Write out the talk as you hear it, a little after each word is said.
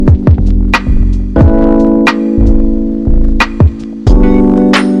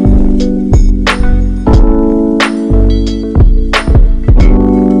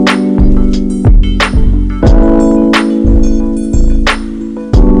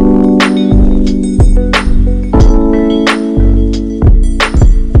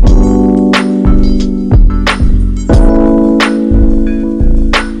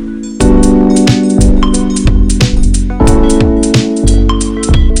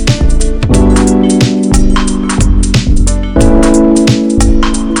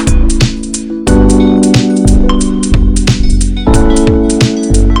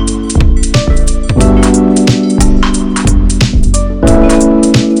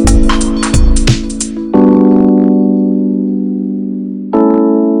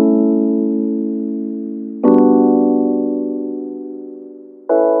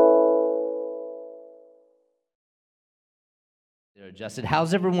Adjusted.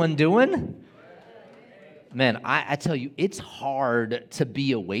 How's everyone doing? Man, I tell you, it's hard to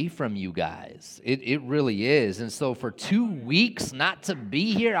be away from you guys. It really is. And so for 2 weeks not to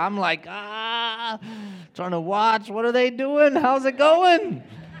be here, I'm like, trying to watch. What are they doing? How's it going?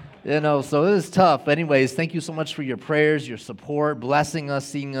 So it was tough. Anyways, thank you so much for your prayers, your support, blessing us,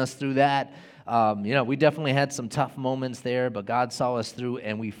 seeing us through that. We definitely had some tough moments there, but God saw us through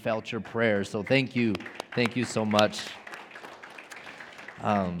and we felt your prayers. So thank you. Thank you so much.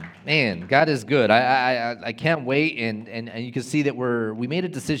 Man, God is good. I can't wait, and you can see that we made a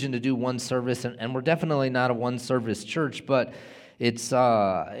decision to do one service, and we're definitely not a one service church, but it's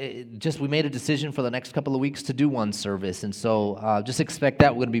just we made a decision for the next couple of weeks to do one service, and so just expect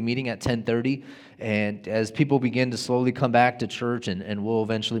that we're going to be meeting at 10:30, and as people begin to slowly come back to church, and we'll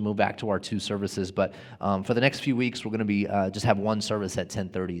eventually move back to our 2 services, but for the next few weeks we're going to be just have one service at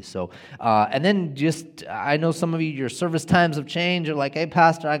 10:30. So and then just I know some of you your service times have changed. You're like, hey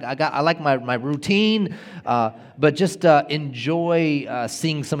pastor, I like my routine, but just enjoy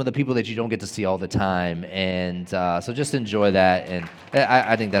seeing some of the people that you don't get to see all the time, and so just enjoy that, and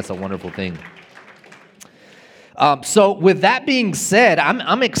I think that's a wonderful thing. So with that being said,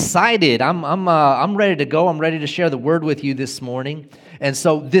 I'm excited. I'm ready to go. I'm ready to share the word with you this morning. And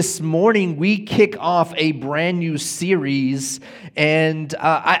so this morning we kick off a brand new series, and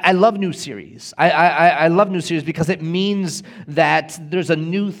I love new series. I love new series because it means that there's a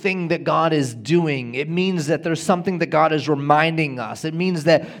new thing that God is doing. It means that there's something that God is reminding us. It means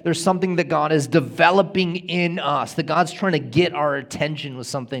that there's something that God is developing in us, that God's trying to get our attention with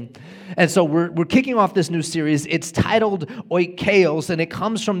something. And so we're kicking off this new series. It's titled Oikeos, and it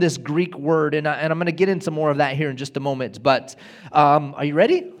comes from this Greek word, and I'm going to get into more of that here in just a moment. But are you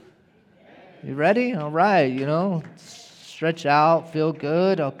ready? You ready? All right, stretch out, feel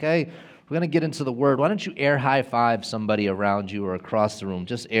good. Okay, we're going to get into the word. Why don't you air high five somebody around you or across the room?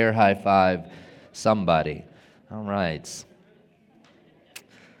 Just air high five somebody. All right.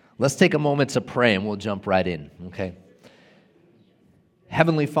 Let's take a moment to pray, and we'll jump right in, okay?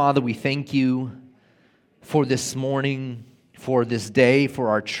 Heavenly Father, we thank you for this morning, for this day, for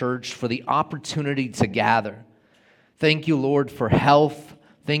our church, for the opportunity to gather. Thank you, Lord, for health.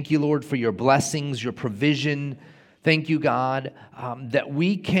 Thank you, Lord, for your blessings, your provision. Thank you, God, that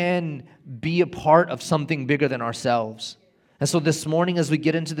we can be a part of something bigger than ourselves. And so this morning, as we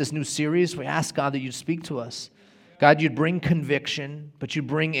get into this new series, we ask, God, that you'd speak to us. God, you'd bring conviction, but you'd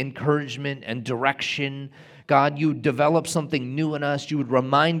bring encouragement and direction. God, you would develop something new in us. You would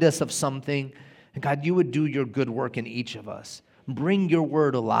remind us of something. And God, you would do your good work in each of us. Bring your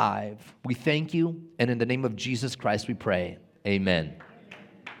word alive. We thank you, and in the name of Jesus Christ we pray. Amen.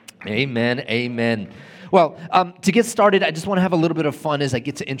 Amen. Amen. Well, to get started, I just want to have a little bit of fun as I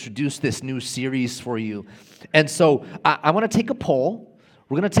get to introduce this new series for you. And so I want to take a poll.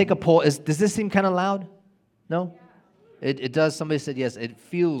 We're going to take a poll. Does this seem kind of loud? No? It does. Somebody said yes. It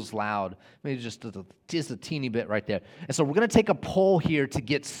feels loud. Maybe just a teeny bit right there. And so we're going to take a poll here to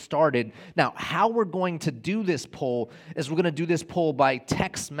get started. Now, how we're going to do this poll is we're going to do this poll by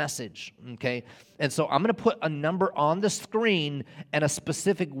text message, okay? And so I'm going to put a number on the screen and a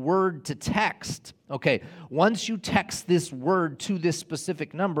specific word to text, okay? Once you text this word to this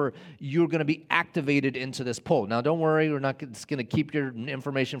specific number, you're going to be activated into this poll. Now, don't worry. We're not going to keep your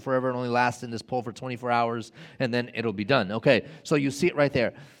information forever and only last in this poll for 24 hours, and then it'll be done, okay? So you see it right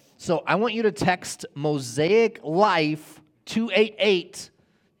there. So I want you to text Mosaic Life 288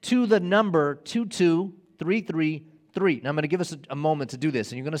 to the number 22333. Now I'm going to give us a moment to do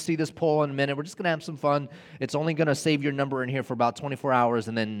this, and you're going to see this poll in a minute. We're just going to have some fun. It's only going to save your number in here for about 24 hours,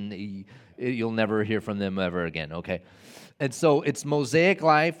 and then you'll never hear from them ever again, okay? And so it's Mosaic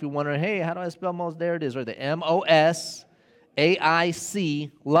Life. You wonder, hey, how do I spell Mosaic? There it is, right there. MOSAIC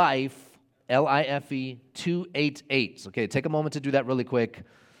Life, LIFE 288. Okay, take a moment to do that really quick.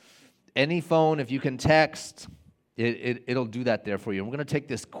 Any phone, if you can text, it'll do that there for you. And we're going to take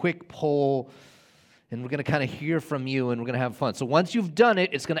this quick poll, and we're going to kind of hear from you, and we're going to have fun. So once you've done it,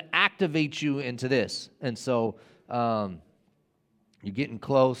 it's going to activate you into this. And so you're getting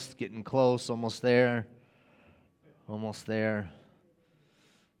close, almost there. Almost there.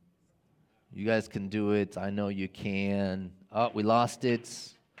 You guys can do it. I know you can. Oh, we lost it.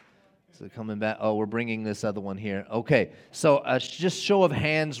 So coming back. Oh, we're bringing this other one here. Okay. So just show of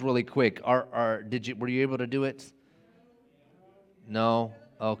hands really quick. Were you able to do it? No?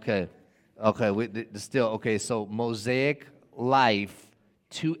 Okay. Okay. Okay. So Mosaic Life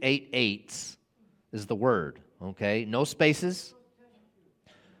 288 is the word. Okay. No spaces.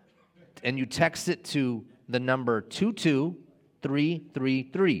 And you text it to the number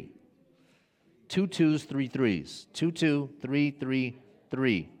 22333. 2 2s, 3 3s. 2 2, 3 3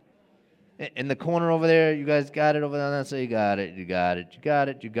 3. In the corner over there, you guys got it over there? So you got it, you got it, you got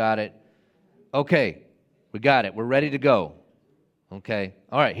it, you got it. Okay, we got it. We're ready to go. Okay,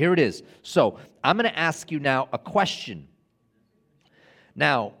 all right, here it is. So I'm going to ask you now a question.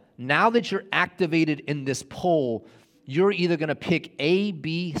 Now that you're activated in this poll, you're either going to pick A,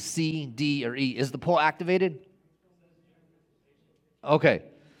 B, C, D, or E. Is the poll activated? Okay.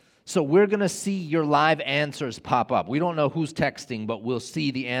 So we're going to see your live answers pop up. We don't know who's texting, but we'll see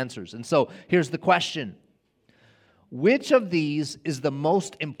the answers. And so here's the question. Which of these is the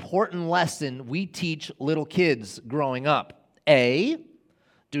most important lesson we teach little kids growing up? A,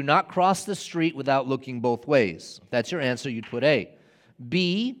 do not cross the street without looking both ways. If that's your answer, you'd put A.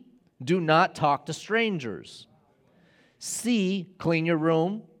 B, do not talk to strangers. C, clean your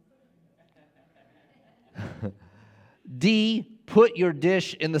room. D, put your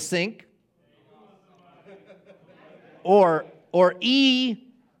dish in the sink. Or E,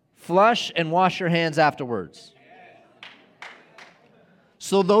 flush and wash your hands afterwards.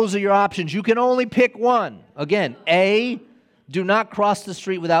 So those are your options. You can only pick one. Again, A, do not cross the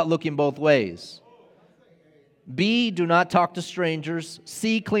street without looking both ways. B, do not talk to strangers.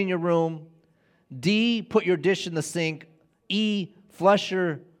 C, clean your room. D, put your dish in the sink. E, flush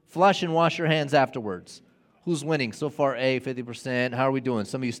and wash your hands afterwards. Who's winning? So far, A, 50%. How are we doing?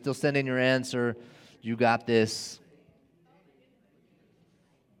 Some of you still send in your answer. You got this.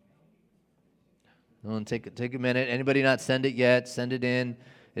 Take a minute. Anybody not send it yet? Send it in.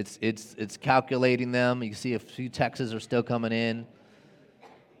 It's calculating them. You can see a few texts are still coming in.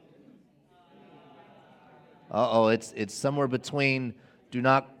 It's somewhere between do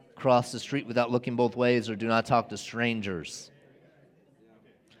not cross the street without looking both ways or do not talk to strangers.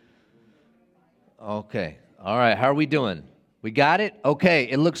 Okay. All right, how are we doing? We got it? Okay,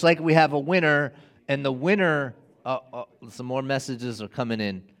 it looks like we have a winner, and the winner, some more messages are coming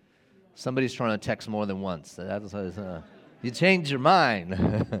in. Somebody's trying to text more than once. You changed your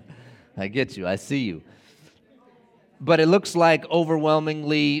mind. I get you, I see you. But it looks like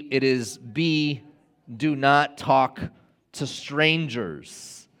overwhelmingly it is B, do not talk to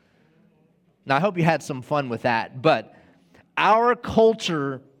strangers. Now, I hope you had some fun with that, but our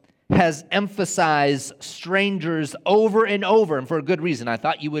culture has emphasized strangers over and over, and for a good reason. I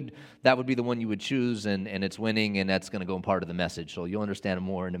thought that would be the one you would choose, and it's winning, and that's going to go in part of the message, so you'll understand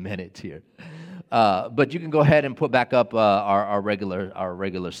more in a minute here. But you can go ahead and put back up our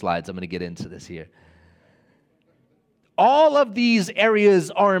regular slides. I'm going to get into this here. All of these areas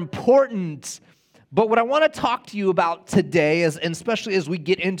are important, but what I want to talk to you about today, and especially as we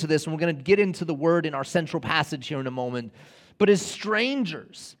get into this, and we're going to get into the word in our central passage here in a moment, but as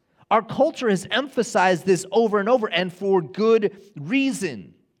strangers. Our culture has emphasized this over and over, and for good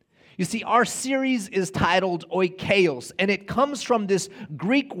reason. You see, our series is titled Oikeos, and it comes from this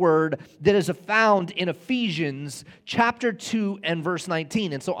Greek word that is found in Ephesians chapter 2 and verse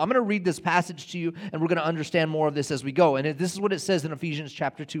 19. And so I'm going to read this passage to you, and we're going to understand more of this as we go. And this is what it says in Ephesians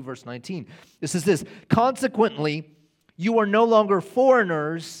chapter 2, verse 19. It says this, consequently, you are no longer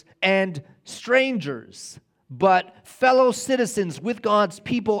foreigners and strangers, but fellow citizens with God's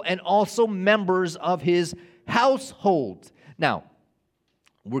people and also members of his household. Now,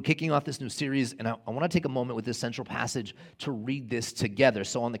 we're kicking off this new series, and I want to take a moment with this central passage to read this together.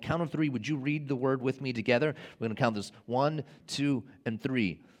 So on the count of three, would you read the word with me together? We're going to count this 1, 2, and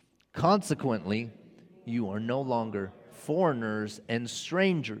 3. Consequently, you are no longer foreigners and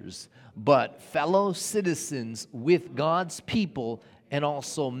strangers, but fellow citizens with God's people and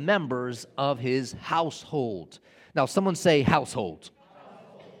also members of his household. Now, someone say household.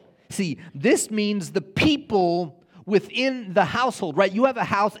 See, this means the people within the household, right? You have a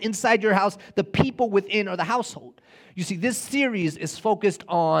house, inside your house, the people within are the household. You see, this series is focused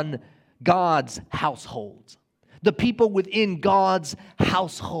on God's household. The people within God's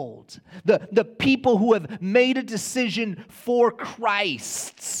household. The people who have made a decision for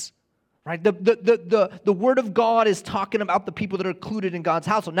Christ. Right? The Word of God is talking about the people that are included in God's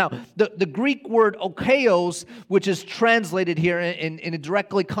household. Now, the Greek word oikeos, which is translated here, and it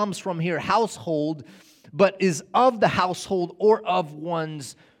directly comes from here, household, but is of the household or of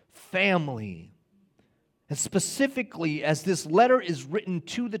one's family. And specifically, as this letter is written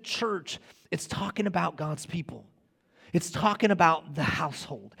to the church, it's talking about God's people. It's talking about the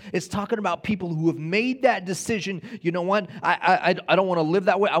household. It's talking about people who have made that decision. You know what? I don't want to live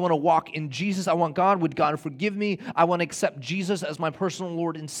that way. I want to walk in Jesus. I want God. Would God forgive me? I want to accept Jesus as my personal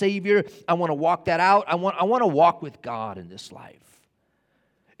Lord and Savior. I want to walk that out. I want to walk with God in this life.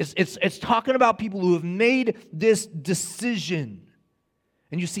 It's talking about people who have made this decision.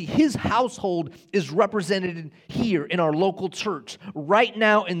 And you see, his household is represented here in our local church. Right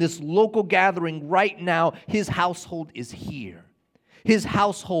now, in this local gathering, right now, his household is here. His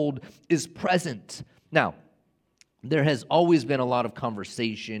household is present. Now, there has always been a lot of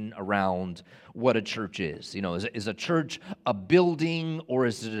conversation around what a church is. You know, is a church a building or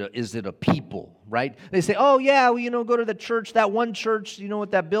is it a people, right? They say, oh, yeah, well, go to the church, that one church,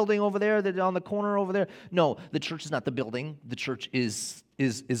 with that building over there, that on the corner over there. No, the church is not the building. The church is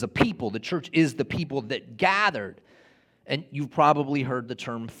a people. The church is the people that gathered. And you've probably heard the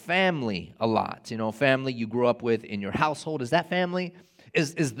term family a lot. Family you grew up with in your household. Is that family?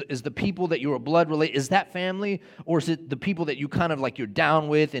 Is the people that you are blood related, is that family? Or is it the people that you kind of like you're down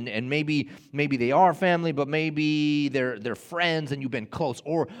with and maybe they are family, but maybe they're friends and you've been close?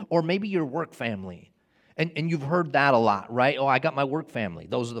 Or maybe your work family. And you've heard that a lot, right? Oh, I got my work family.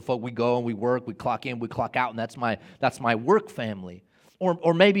 Those are the folk we go and we work, we clock in, we clock out, and that's my work family.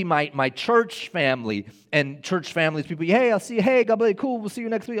 Or maybe my church family, and church families, people, hey, I'll see you, hey, God bless you, cool, we'll see you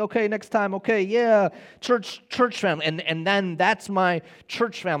next week, okay, next time, okay, yeah, church family, and then that's my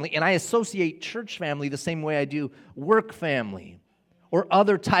church family, and I associate church family the same way I do work family, or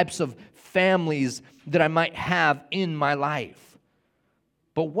other types of families that I might have in my life.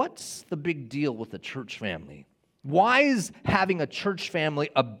 But what's the big deal with the church family? Why is having a church family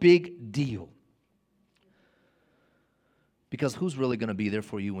a big deal? Because who's really going to be there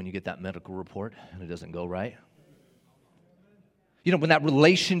for you when you get that medical report and it doesn't go right? When that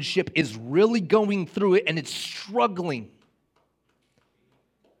relationship is really going through it and it's struggling.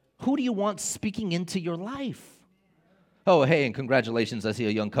 Who do you want speaking into your life? Oh, hey, and congratulations. I see a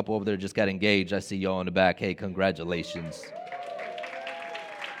young couple over there just got engaged. I see y'all in the back. Hey, congratulations.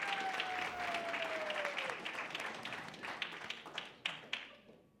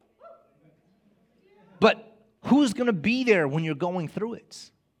 But who's going to be there when you're going through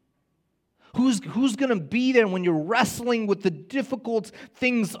it? Who's going to be there when you're wrestling with the difficult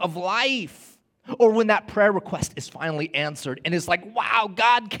things of life? Or when that prayer request is finally answered and it's like, wow,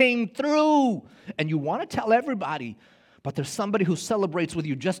 God came through. And you want to tell everybody, but there's somebody who celebrates with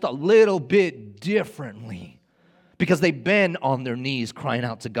you just a little bit differently because they've been on their knees crying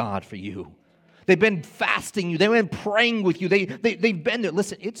out to God for you. They've been fasting you. They've been praying with you. They've been there.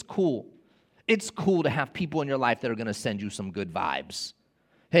 Listen, it's cool. It's cool to have people in your life that are going to send you some good vibes.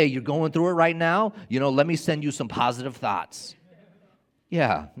 Hey, you're going through it right now? Let me send you some positive thoughts.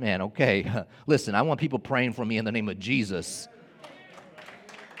 Yeah, man, okay. Listen, I want people praying for me in the name of Jesus.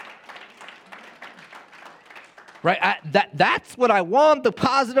 Right? That's what I want, the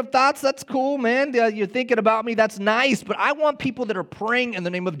positive thoughts. That's cool, man. You're thinking about me. That's nice. But I want people that are praying in the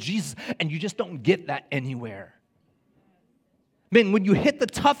name of Jesus, and you just don't get that anywhere. Man, when you hit the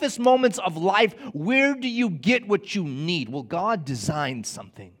toughest moments of life, where do you get what you need? Well, God designed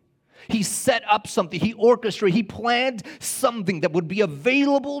something. He set up something. He orchestrated. He planned something that would be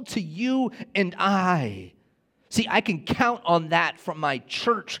available to you and I. See, I can count on that from my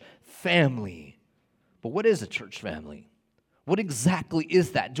church family. But what is a church family? What exactly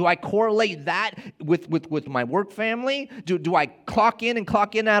is that? Do I correlate that with my work family? Do I clock in and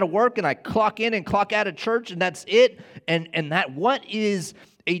clock in out of work and I clock in and clock out of church and that's it? And that, what is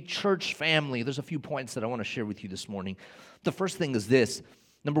a church family? There's a few points that I want to share with you this morning. The first thing is this.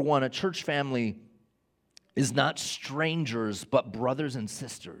 Number one, a church family is not strangers, but brothers and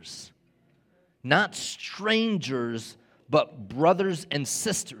sisters. Not strangers, but brothers and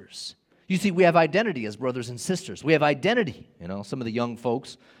sisters. You see, we have identity as brothers and sisters. We have identity. Some of the young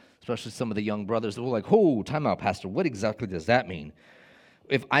folks, especially some of the young brothers, they're like, oh, time out, Pastor. What exactly does that mean?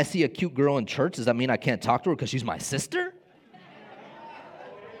 If I see a cute girl in church, does that mean I can't talk to her because she's my sister?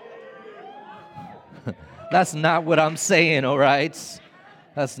 That's not what I'm saying, all right?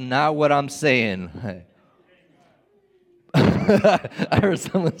 That's not what I'm saying. I heard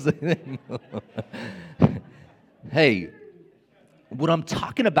someone say that. Hey, what I'm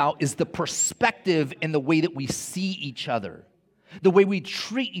talking about is the perspective and the way that we see each other, the way we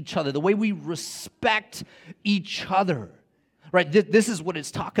treat each other, the way we respect each other, right? This is what it's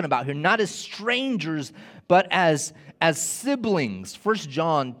talking about here, not as strangers, but as siblings. 1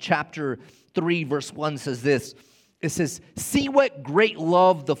 John chapter 3, verse 1 says this. It says, see what great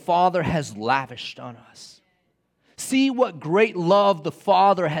love the Father has lavished on us. See what great love the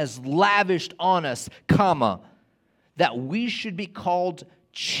Father has lavished on us, that we should be called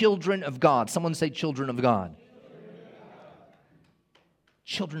children of God. Someone say children of God.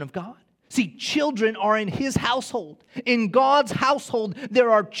 Children of God. See, children are in His household. In God's household, there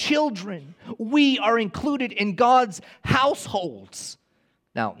are children. We are included in God's households.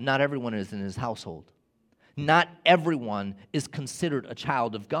 Now, not everyone is in His household. Not everyone is considered a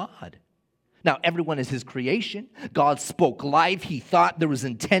child of God. Now, everyone is his creation. God spoke life. He thought there was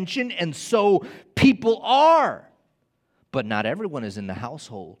intention, and so people are. But not everyone is in the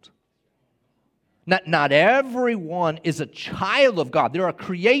household. Not everyone is a child of God. They're a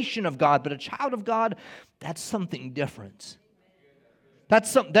creation of God, but a child of God, that's something different.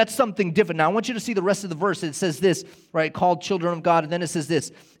 That's something different. Now, I want you to see the rest of the verse. It says this, right, called children of God, and then it says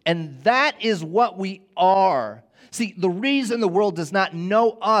this, and that is what we are. See, the reason the world does not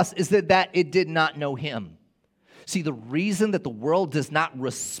know us is that it did not know him. See, the reason that the world does not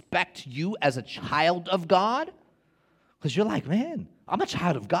respect you as a child of God, because you're like, man, I'm a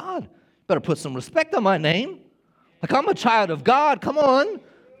child of God. Better put some respect on my name. Like, I'm a child of God. Come on.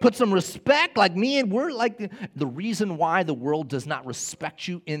 Put some respect. Like me, and we're like, the reason why the world does not respect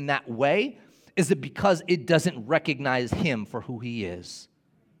you in that way is it because it doesn't recognize him for who he is.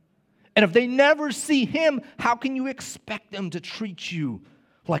 And if they never see him, how can you expect them to treat you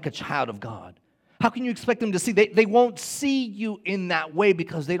like a child of God? How can you expect them to see? They won't see you in that way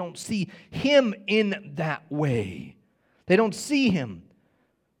because they don't see him in that way. They don't see him.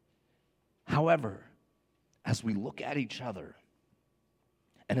 However, as we look at each other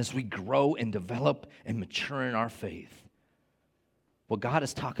and as we grow and develop and mature in our faith, what God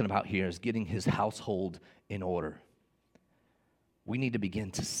is talking about here is getting his household in order. We need to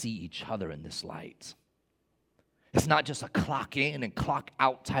begin to see each other in this light. It's not just a clock in and clock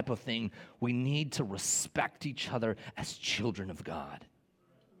out type of thing. We need to respect each other as children of God.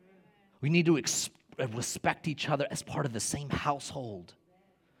 We need to respect each other as part of the same household.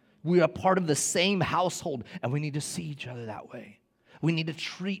 We are part of the same household, and we need to see each other that way. We need to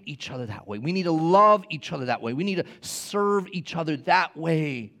treat each other that way. We need to love each other that way. We need to serve each other that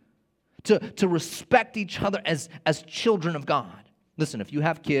way, to respect each other as children of God. Listen, if you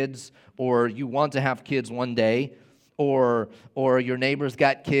have kids or you want to have kids one day, or your neighbor's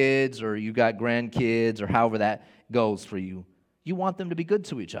got kids or you got grandkids or however that goes for you, you want them to be good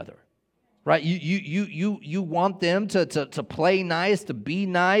to each other. Right? You want them to play nice, to be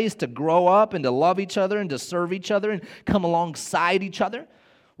nice, to grow up and to love each other and to serve each other and come alongside each other.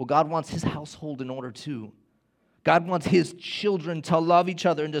 Well, God wants his household in order too. God wants his children to love each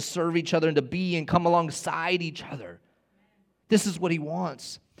other and to serve each other and to be and come alongside each other. This is what he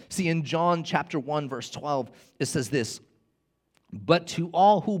wants. See, in John chapter 1, verse 12, it says this, but to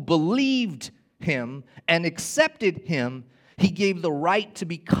all who believed him and accepted him, he gave the right to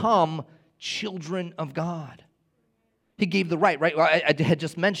become children of God. He gave the right? Well, I had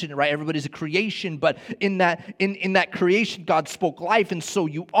just mentioned it, right? Everybody's a creation, but in that creation, God spoke life, and so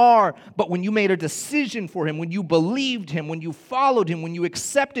you are. But when you made a decision for him, when you believed him, when you followed him, when you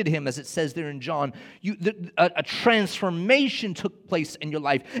accepted him, as it says there in John, a transformation took place in your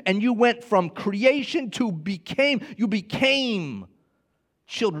life, and you went from creation to you became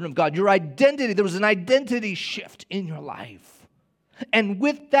children of God. Your identity, there was an identity shift in your life. And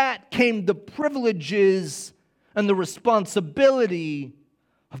with that came the privileges and the responsibility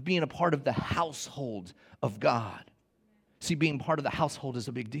of being a part of the household of God. See, being part of the household is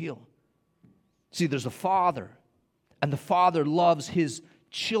a big deal. See, there's a father, and the father loves his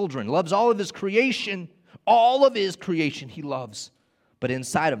children, loves all of his creation. All of his creation he loves. But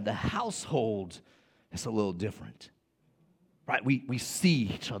inside of the household, it's a little different. Right? We see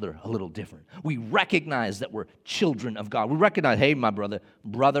each other a little different. We recognize that we're children of God. We recognize, hey, my brother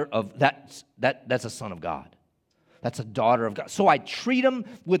of that's a son of God. That's a daughter of God. So I treat them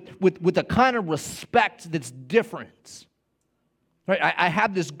with a kind of respect that's different. Right? I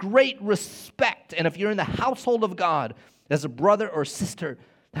have this great respect. And if you're in the household of God as a brother or sister,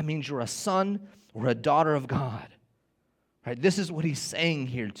 that means you're a son or a daughter of God. Right? This is what he's saying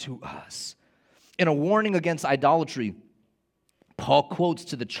here to us. In a warning against idolatry, Paul quotes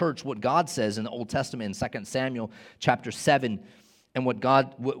to the church what God says in the Old Testament in 2 Samuel chapter 7. And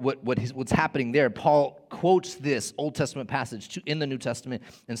what's happening there, Paul quotes this Old Testament passage in the New Testament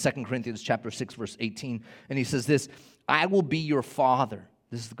in 2 Corinthians chapter 6, verse 18. And he says this, I will be your father.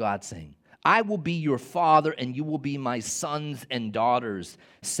 This is God saying, I will be your father and you will be my sons and daughters,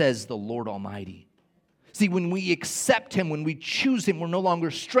 says the Lord Almighty. See, when we accept him, when we choose him, we're no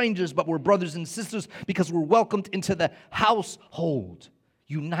longer strangers, but we're brothers and sisters because we're welcomed into the household.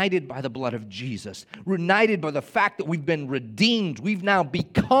 United by the blood of Jesus, united by the fact that we've been redeemed. We've now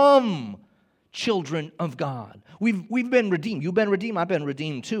become children of God. We've been redeemed. You've been redeemed. I've been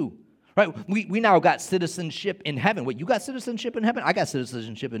redeemed too. Right? We now got citizenship in heaven. Wait, you got citizenship in heaven? I got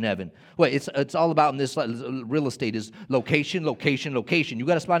citizenship in heaven. Wait, it's all about in this real estate is location, location, location. You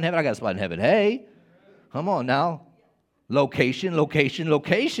got a spot in heaven? I got a spot in heaven. Hey, come on now. Location, location,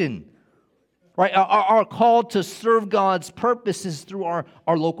 location. right? Our call to serve God's purposes through our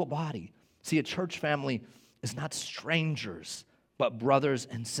local body. See, a church family is not strangers, but brothers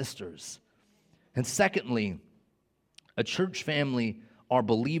and sisters. And secondly, a church family are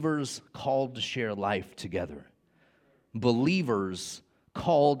believers called to share life together. Believers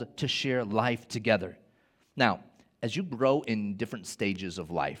called to share life together. Now, as you grow in different stages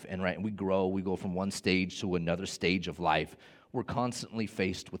of life, and right, we go from one stage to another stage of life, we're constantly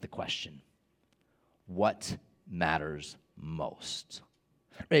faced with the question, what matters most?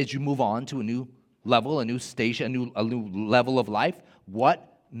 Right, as you move on to a new level, a new station, a new level of life,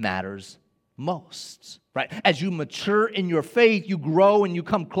 what matters most? Right? As you mature in your faith, you grow and you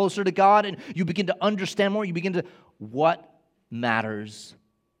come closer to God and you begin to understand more, what matters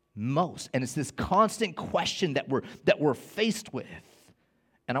most? And it's this constant question that we're faced with.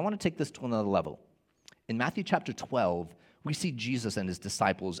 And I want to take this to another level. In Matthew chapter 12, we see Jesus and his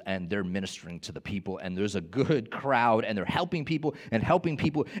disciples, and they're ministering to the people, and there's a good crowd, and they're helping people,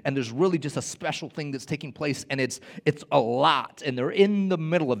 and there's really just a special thing that's taking place, and it's a lot, and they're in the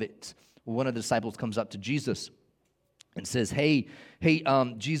middle of it. One of the disciples comes up to Jesus and says, Hey,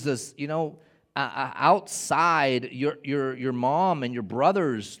 Jesus, outside your mom and your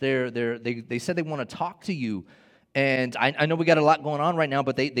brothers, they said they want to talk to you, and I know we got a lot going on right now,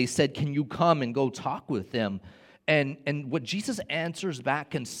 but they said, can you come and go talk with them? And what Jesus answers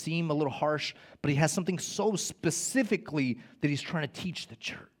back can seem a little harsh, but he has something so specifically that he's trying to teach the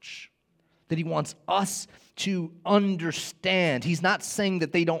church, that he wants us to understand. He's not saying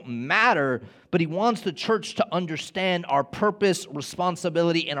that they don't matter, but he wants the church to understand our purpose,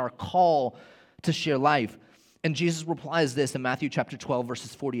 responsibility, and our call to share life. And Jesus replies this in Matthew chapter 12,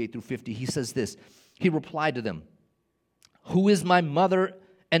 verses 48 through 50. He says this, he replied to them, "Who is my mother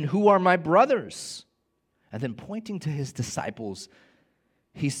and who are my brothers?" And then pointing to his disciples,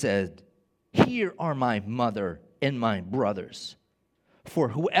 he said, "Here are my mother and my brothers. For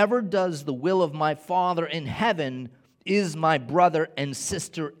whoever does the will of my Father in heaven is my brother and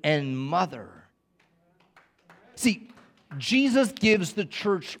sister and mother." See, Jesus gives the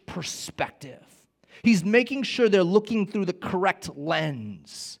church perspective. He's making sure they're looking through the correct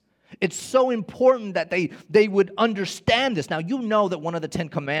lens. It's so important that they would understand this. Now, you know that one of the 10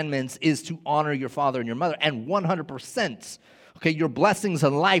 commandments is to honor your father and your mother, and 100%, okay, your blessings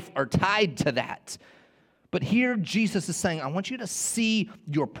in life are tied to that. But here Jesus is saying, I want you to see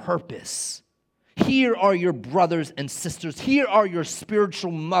your purpose. Here are your brothers and sisters. Here are your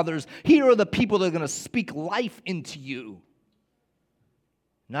spiritual mothers. Here are the people that are going to speak life into you.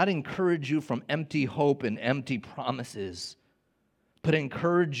 Not encourage you from empty hope and empty promises, but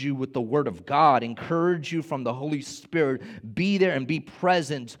encourage you with the Word of God, encourage you from the Holy Spirit. Be there and be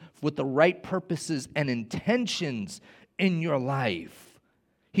present with the right purposes and intentions in your life.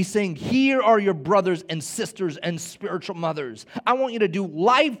 He's saying, here are your brothers and sisters and spiritual mothers. I want you to do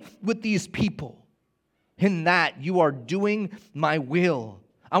life with these people. In that, you are doing my will.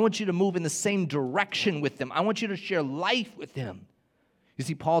 I want you to move in the same direction with them. I want you to share life with them. You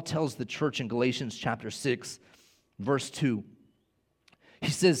see, Paul tells the church in Galatians chapter 6, verse 2,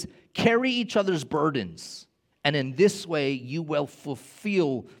 he says, carry each other's burdens, and in this way you will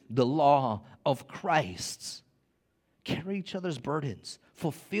fulfill the law of Christ. Carry each other's burdens.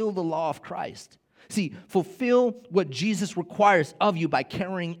 Fulfill the law of Christ. See, fulfill what Jesus requires of you by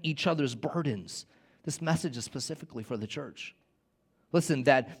carrying each other's burdens. This message is specifically for the church. Listen,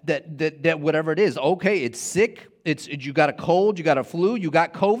 that whatever it is, okay, it's sick, you got a cold, you got a flu, you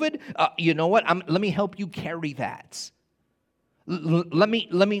got COVID. You know what? Let me help you carry that. Let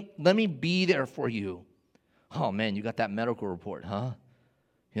me be there for you. Oh man, you got that medical report, huh?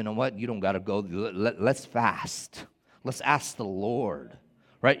 You know what? You don't got to go. Let's fast. Let's ask the Lord,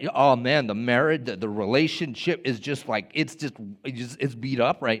 right? Oh man, the marriage, the relationship is just like it's beat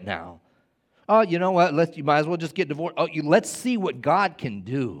up right now. Oh, you know what? You might as well just get divorced. Oh, let's see what God can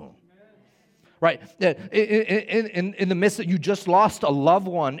do. Right? In the midst that you just lost a loved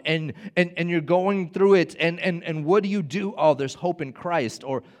one and you're going through it and what do? Oh, there's hope in Christ.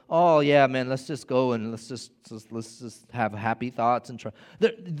 Or, oh yeah, man, let's just go and let's just have happy thoughts and try.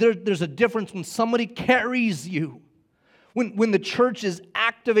 There's a difference when somebody carries you. When the church is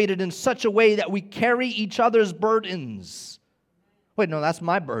activated in such a way that we carry each other's burdens. Wait, no, that's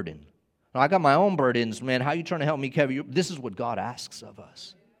my burden. No, I got my own burdens, man. How are you trying to help me carry you? This is what God asks of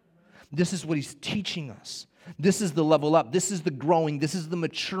us. This is what he's teaching us. This is the level up. This is the growing. This is the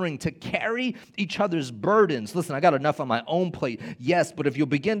maturing, to carry each other's burdens. Listen, I got enough on my own plate. Yes, but if you'll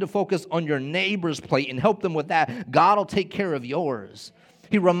begin to focus on your neighbor's plate and help them with that, God will take care of yours.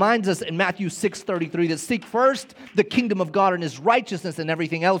 He reminds us in Matthew 6:33 that seek first the kingdom of God and his righteousness, and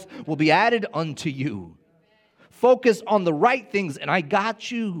everything else will be added unto you. Focus on the right things, and I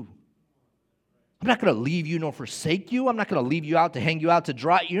got you. I'm not going to leave you nor forsake you. I'm not going to leave you out to hang you out to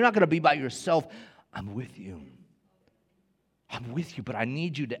dry. You're not going to be by yourself. I'm with you. I'm with you, but I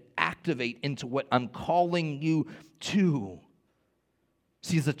need you to activate into what I'm calling you to.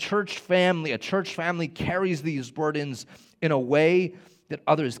 See, as a church family carries these burdens in a way that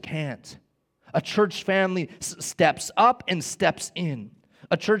others can't. A church family steps up and steps in.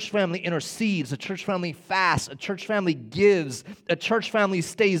 A church family intercedes. A church family fasts. A church family gives. A church family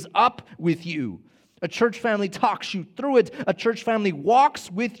stays up with you. A church family talks you through it. A church family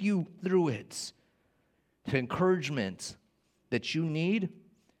walks with you through it. The encouragement that you need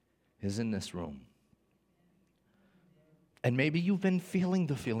is in this room. And maybe you've been feeling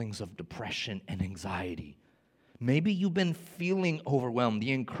the feelings of depression and anxiety. Maybe you've been feeling overwhelmed.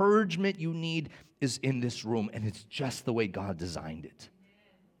 The encouragement you need is in this room, and it's just the way God designed it.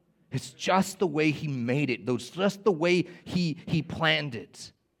 It's just the way he made it. It's just the way he planned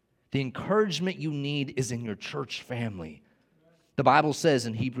it. The encouragement you need is in your church family. The Bible says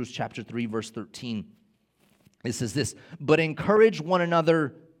in Hebrews chapter 3, verse 13, it says this, but encourage one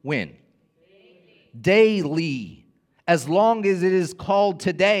another when? Daily. As long as it is called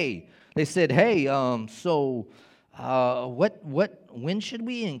today. They said, hey, when should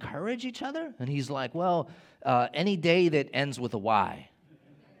we encourage each other? And he's like, well, any day that ends with a Y.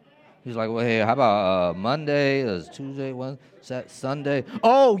 He's like, well, hey, how about Monday, Tuesday, Wednesday, Sunday?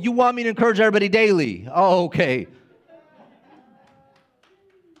 Oh, you want me to encourage everybody daily? Oh, okay.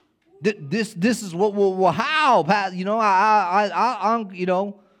 This is what, well, how? You know, I'm, you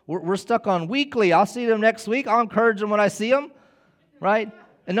know, we're stuck on weekly. I'll see them next week. I'll encourage them when I see them, right?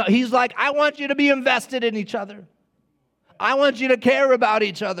 And no, he's like, I want you to be invested in each other. I want you to care about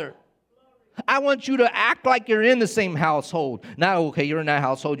each other. I want you to act like you're in the same household. Now, okay, you're in that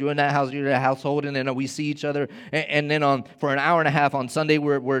household, you're in that house, you're in that household, and then we see each other, and then for an hour and a half on Sunday,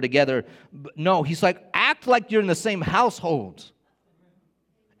 we're together. But no, he's like, act like you're in the same household.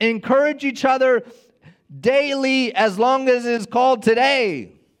 Encourage each other daily as long as it's called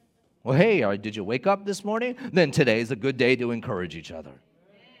today. Well, hey, did you wake up this morning? Then today is a good day to encourage each other.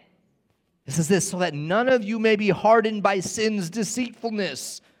 It says this, so that none of you may be hardened by sin's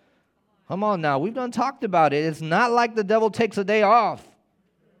deceitfulness. Come on now, we've done talked about it. It's not like the devil takes a day off.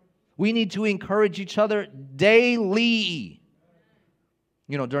 We need to encourage each other daily.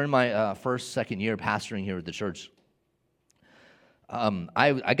 You know, during my second year pastoring here at the church,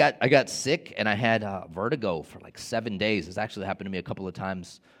 I got sick and I had vertigo for like 7 days. This actually happened to me a couple of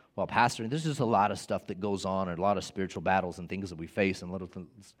times while pastoring. There's just a lot of stuff that goes on, and a lot of spiritual battles and things that we face and little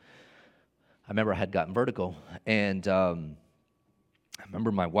things. I remember I had gotten vertigo, and I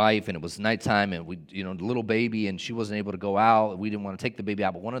remember my wife, and it was nighttime, and the little baby, and she wasn't able to go out. We didn't want to take the baby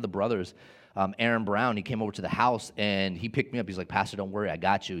out, but one of the brothers, Aaron Brown, he came over to the house, and he picked me up. He's like, Pastor, don't worry, I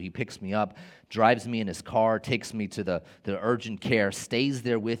got you. He picks me up, drives me in his car, takes me to the urgent care, stays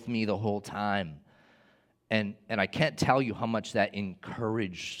there with me the whole time. And I can't tell you how much that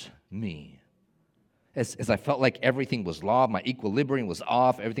encouraged me. As I felt like everything was off, my equilibrium was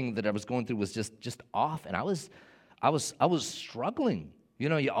off, everything that I was going through was just off, and I was struggling. You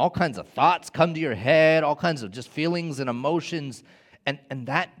know, all kinds of thoughts come to your head, all kinds of just feelings and emotions, and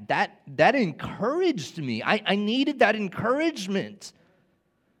that encouraged me. I needed that encouragement.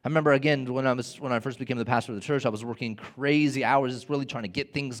 I remember again when I first became the pastor of the church, I was working crazy hours, just really trying to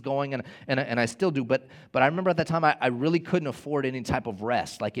get things going, and I still do. But I remember at that time I really couldn't afford any type of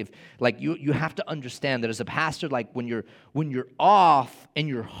rest. You have to understand that as a pastor, like when you're off and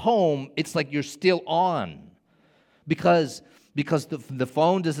you're home, it's like you're still on. Because the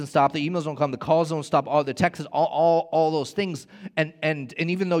phone doesn't stop, the emails don't come, the calls don't stop, all the texts, all those things. And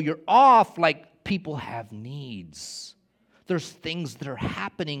even though you're off, like people have needs. There's things that are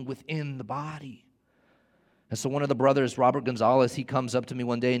happening within the body. And so one of the brothers, Robert Gonzalez, he comes up to me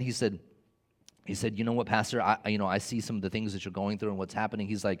one day and he said, you know what, Pastor, I see some of the things that you're going through and what's happening.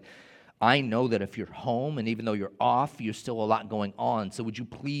 He's like, I know that if you're home and even though you're off, you're still a lot going on. So would you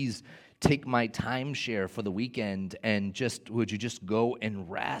please take my timeshare for the weekend and would you just go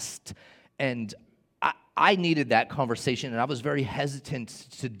and rest? And I needed that conversation, and I was very hesitant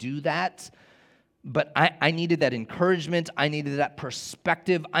to do that. But I needed that encouragement. I needed that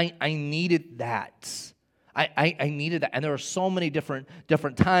perspective. I needed that. I needed that. And there are so many different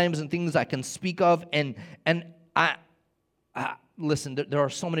times and things I can speak of. And I listen, there are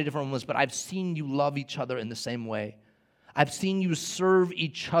so many different moments, but I've seen you love each other in the same way. I've seen you serve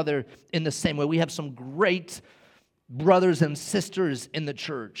each other in the same way. We have some great brothers and sisters in the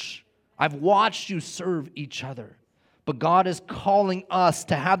church. I've watched you serve each other. But God is calling us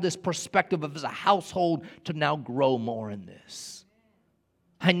to have this perspective of as a household to now grow more in this.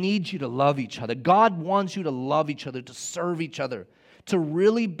 I need you to love each other. God wants you to love each other, to serve each other, to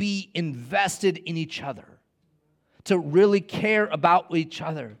really be invested in each other, to really care about each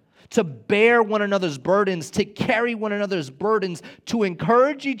other, to bear one another's burdens, to carry one another's burdens, to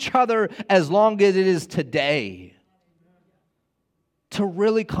encourage each other as long as it is today. To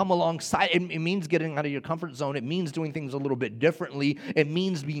really come alongside. It means getting out of your comfort zone. It means doing things a little bit differently. It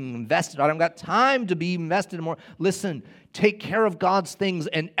means being invested. I don't got time to be invested in more. Listen, take care of God's things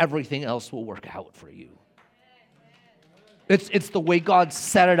and everything else will work out for you. It's the way God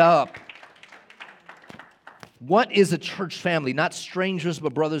set it up. What is a church family? Not strangers,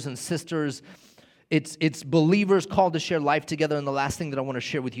 but brothers and sisters. It's believers called to share life together. And the last thing that I want to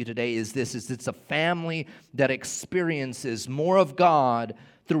share with you today is this, it's a family that experiences more of God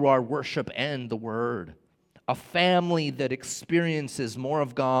through our worship and the Word. A family that experiences more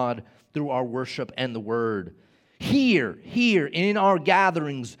of God through our worship and the Word. Here in our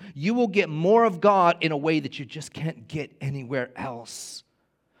gatherings, you will get more of God in a way that you just can't get anywhere else.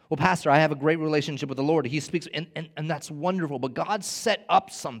 Well, Pastor, I have a great relationship with the Lord. He speaks, and that's wonderful. But God set up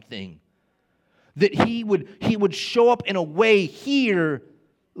something that he would show up in a way here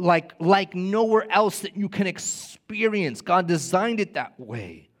like nowhere else that you can experience. God designed it that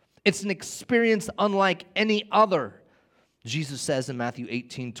way. It's an experience unlike any other. Jesus says in Matthew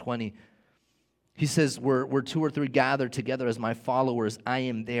 18:20, he says, where two or three gather together as my followers, I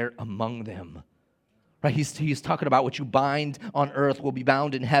am there among them. Right? He's talking about what you bind on earth will be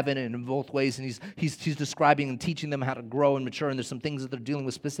bound in heaven, and in both ways. And he's describing and teaching them how to grow and mature. And there's some things that they're dealing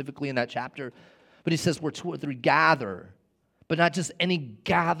with specifically in that chapter. But he says where two or three gather, but not just any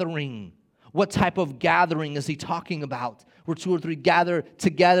gathering. What type of gathering is he talking about? Where two or three gather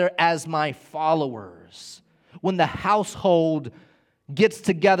together as my followers. When the household gets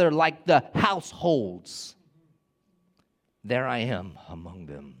together like the households, there I am among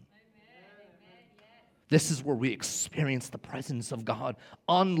them. This is where we experience the presence of God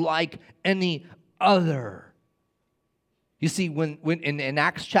unlike any other. You see, when in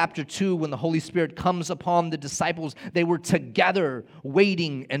Acts chapter 2, when the Holy Spirit comes upon the disciples, they were together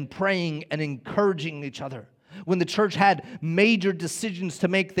waiting and praying and encouraging each other. When the church had major decisions to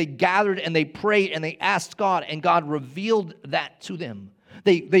make, they gathered and they prayed and they asked God, and God revealed that to them.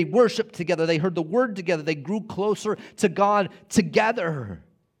 They worshiped together. They heard the word together. They grew closer to God together.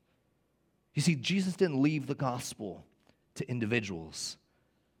 You see, Jesus didn't leave the gospel to individuals.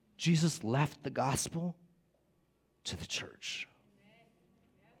 Jesus left the gospel to the church.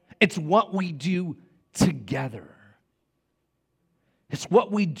 It's what we do together. It's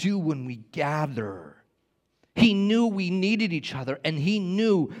what we do when we gather. He knew we needed each other, and he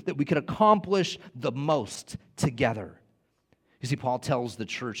knew that we could accomplish the most together. You see, Paul tells the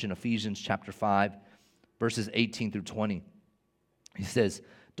church in Ephesians chapter 5, verses 18 through 20. He says,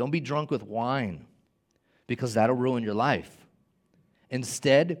 don't be drunk with wine, because that'll ruin your life.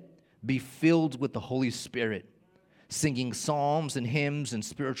 Instead, be filled with the Holy Spirit, singing psalms and hymns and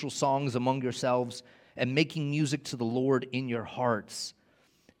spiritual songs among yourselves, and making music to the Lord in your hearts.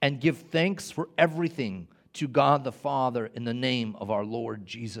 And give thanks for everything to God the Father in the name of our Lord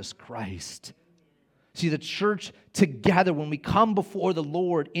Jesus Christ. See, the church together, when we come before the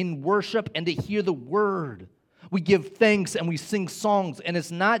Lord in worship and to hear the word, we give thanks and we sing songs. And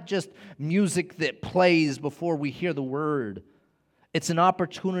it's not just music that plays before we hear the word. It's an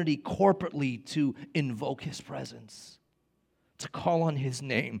opportunity corporately to invoke his presence, to call on his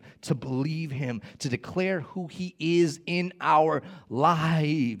name, to believe him, to declare who he is in our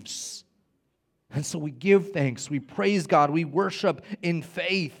lives. And so we give thanks, we praise God, we worship in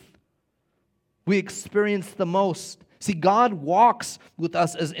faith. We experience the most. See, God walks with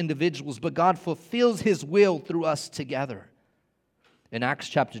us as individuals, but God fulfills his will through us together. In Acts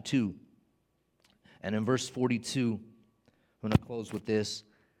chapter 2, and in verse 42, I'm going to close with this.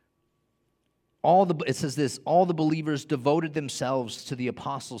 It says this, all the believers devoted themselves to the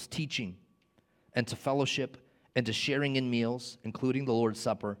apostles' teaching and to fellowship and to sharing in meals, including the Lord's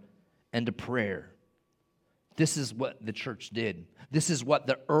Supper, and to prayer. This is what the church did. This is what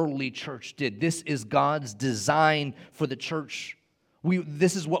the early church did. This is God's design for the church.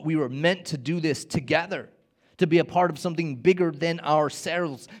 This is what we were meant to do this together, to be a part of something bigger than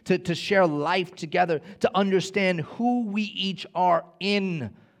ourselves, to share life together, to understand who we each are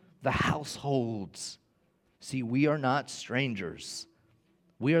in the households. See, we are not strangers.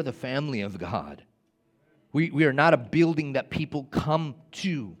 We are the family of God. We are not a building that people come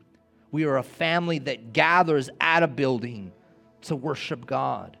to. We are a family that gathers at a building to worship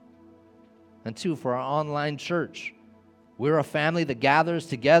God. And two, for our online church, we're a family that gathers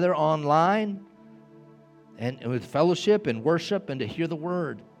together online and with fellowship and worship and to hear the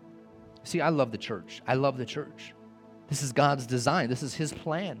word. See, I love the church. I love the church. This is God's design. This is his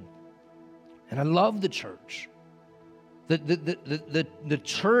plan. And I love the church. The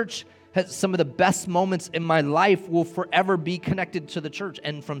church has some of the best moments in my life will forever be connected to the church.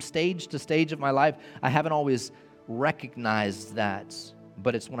 And from stage to stage of my life, I haven't always recognized that.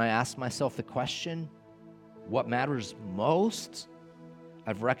 But it's when I ask myself the question, what matters most?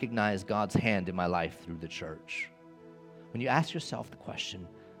 I've recognized God's hand in my life through the church. When you ask yourself the question,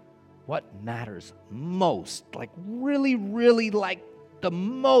 what matters most, like really, really like the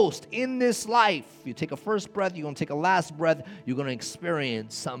most in this life? You take a first breath, you're going to take a last breath, you're going to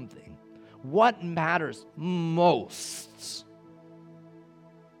experience something. What matters most?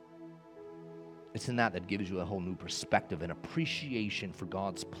 It's in that gives you a whole new perspective and appreciation for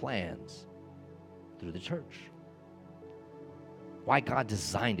God's plans through the church. Why God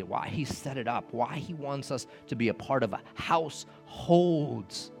designed it, why he set it up, why he wants us to be a part of a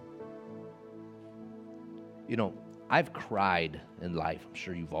household. You know, I've cried in life. I'm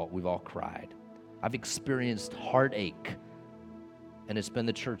sure we've all cried. I've experienced heartache, and it's been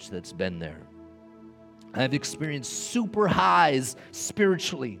the church that's been there. I've experienced super highs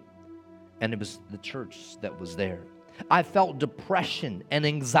spiritually, and it was the church that was there. I felt depression and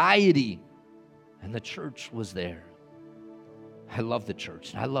anxiety, and the church was there. I love the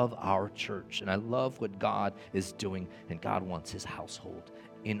church, and I love our church, and I love what God is doing, and God wants his household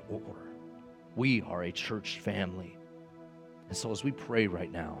in order. We are a church family. And so as we pray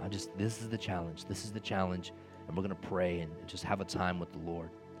right now, this is the challenge. This is the challenge, and we're going to pray and just have a time with the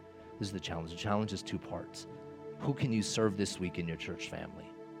Lord. This is the challenge. The challenge is two parts. Who can you serve this week in your church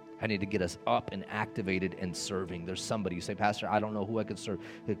family? I need to get us up and activated and serving. There's somebody. You say, Pastor, I don't know who I could serve.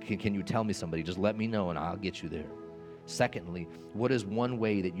 Can you tell me somebody? Just let me know, and I'll get you there. Secondly, what is one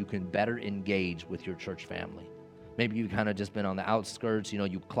way that you can better engage with your church family? Maybe you've kind of just been on the outskirts,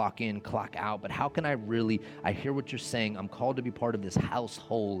 you clock in, clock out, but how can I hear what you're saying, I'm called to be part of this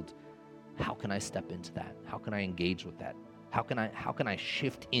household. How can I step into that? How can I engage with that? How can I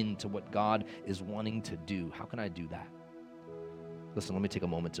shift into what God is wanting to do? How can I do that? Listen, let me take a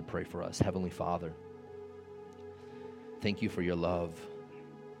moment to pray for us. Heavenly Father, thank you for your love,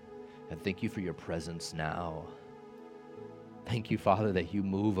 and thank you for your presence now. Thank you, Father, that you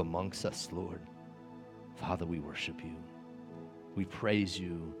move amongst us, Lord. Father, we worship you. We praise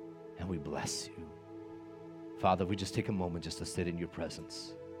you, and we bless you. Father, we just take a moment just to sit in your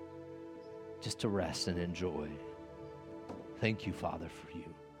presence, just to rest and enjoy. Thank you, Father, for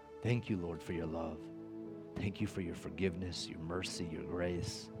you. Thank you, Lord, for your love. Thank you for your forgiveness, your mercy, your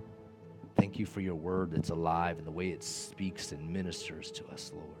grace. Thank you for your word that's alive and the way it speaks and ministers to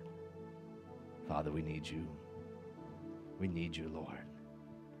us, Lord. Father, we need you. We need you, Lord.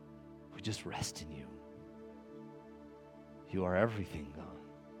 We just rest in you. You are everything, God.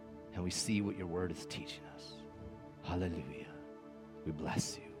 And we see what your word is teaching us. Hallelujah. We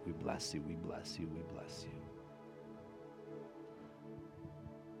bless you. We bless you. We bless you. We bless you.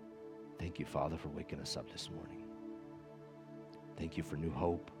 Thank you, Father, for waking us up this morning. Thank you for new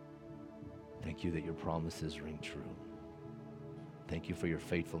hope. Thank you that your promises ring true. Thank you for your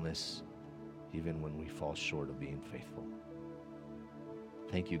faithfulness, even when we fall short of being faithful.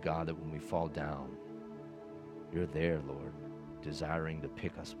 Thank you, God, that when we fall down, you're there, Lord, desiring to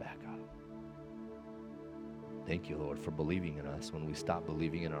pick us back up. Thank you, Lord, for believing in us when we stop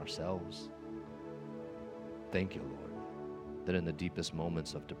believing in ourselves. Thank you, Lord, that in the deepest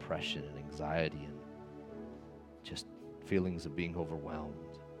moments of depression and anxiety and just feelings of being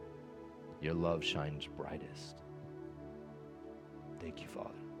overwhelmed, your love shines brightest. Thank you, Father.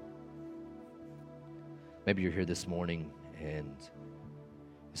 Maybe you're here this morning and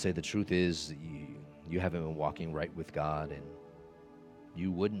you say the truth is you haven't been walking right with God, and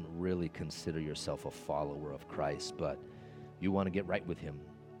you wouldn't really consider yourself a follower of Christ, but you want to get right with him.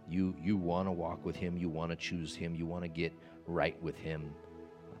 You want to walk with him. You want to choose him. You want to get right with him.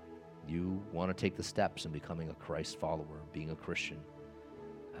 You want to take the steps in becoming a Christ follower, being a Christian.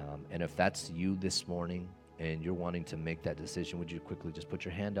 And if that's you this morning and you're wanting to make that decision, would you quickly just put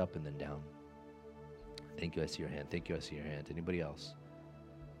your hand up and then down? Thank you, I see your hand. Thank you, I see your hand. Anybody else?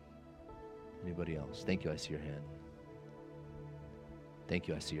 Anybody else? Thank you, I see your hand. Thank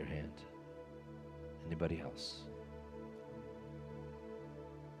you, I see your hand. Anybody else?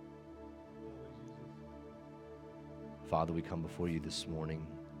 Father, we come before you this morning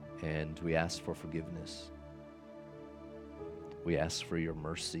and we ask for forgiveness. We ask for your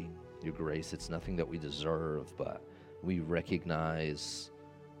mercy. your grace. It's nothing that we deserve, but we recognize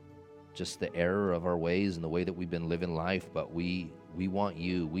just the error of our ways and the way that we've been living life, but we want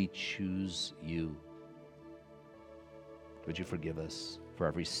you. We choose you. Would you forgive us for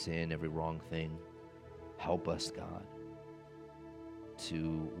every sin, every wrong thing? Help us, God,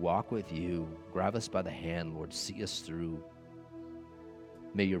 to walk with you. Grab us by the hand, Lord. See us through.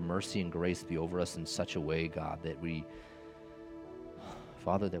 May your mercy and grace be over us in such a way, God, that we,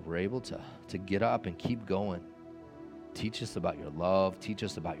 Father, that we're able to get up and keep going. Teach us about your love. Teach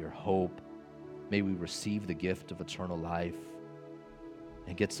us about your hope. May we receive the gift of eternal life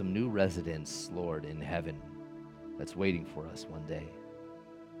and get some new residence, Lord, in heaven that's waiting for us one day.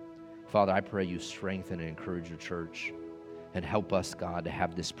 Father, I pray you strengthen and encourage your church and help us, God, to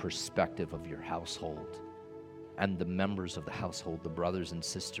have this perspective of your household and the members of the household, the brothers and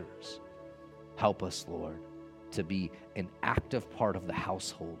sisters. Help us, Lord, to be an active part of the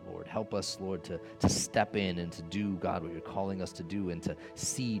household, Lord. Help us, Lord, to step in and to do, God, what you're calling us to do, and to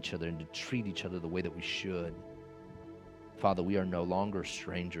see each other and to treat each other the way that we should. Father, we are no longer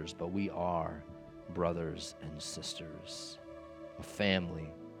strangers, but we are brothers and sisters, a family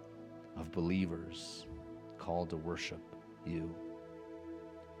of believers called to worship you.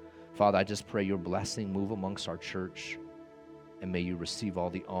 Father, I just pray your blessing move amongst our church, and may you receive all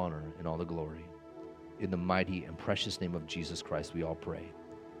the honor and all the glory. In the mighty and precious name of Jesus Christ, we all pray.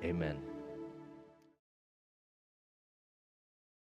 Amen.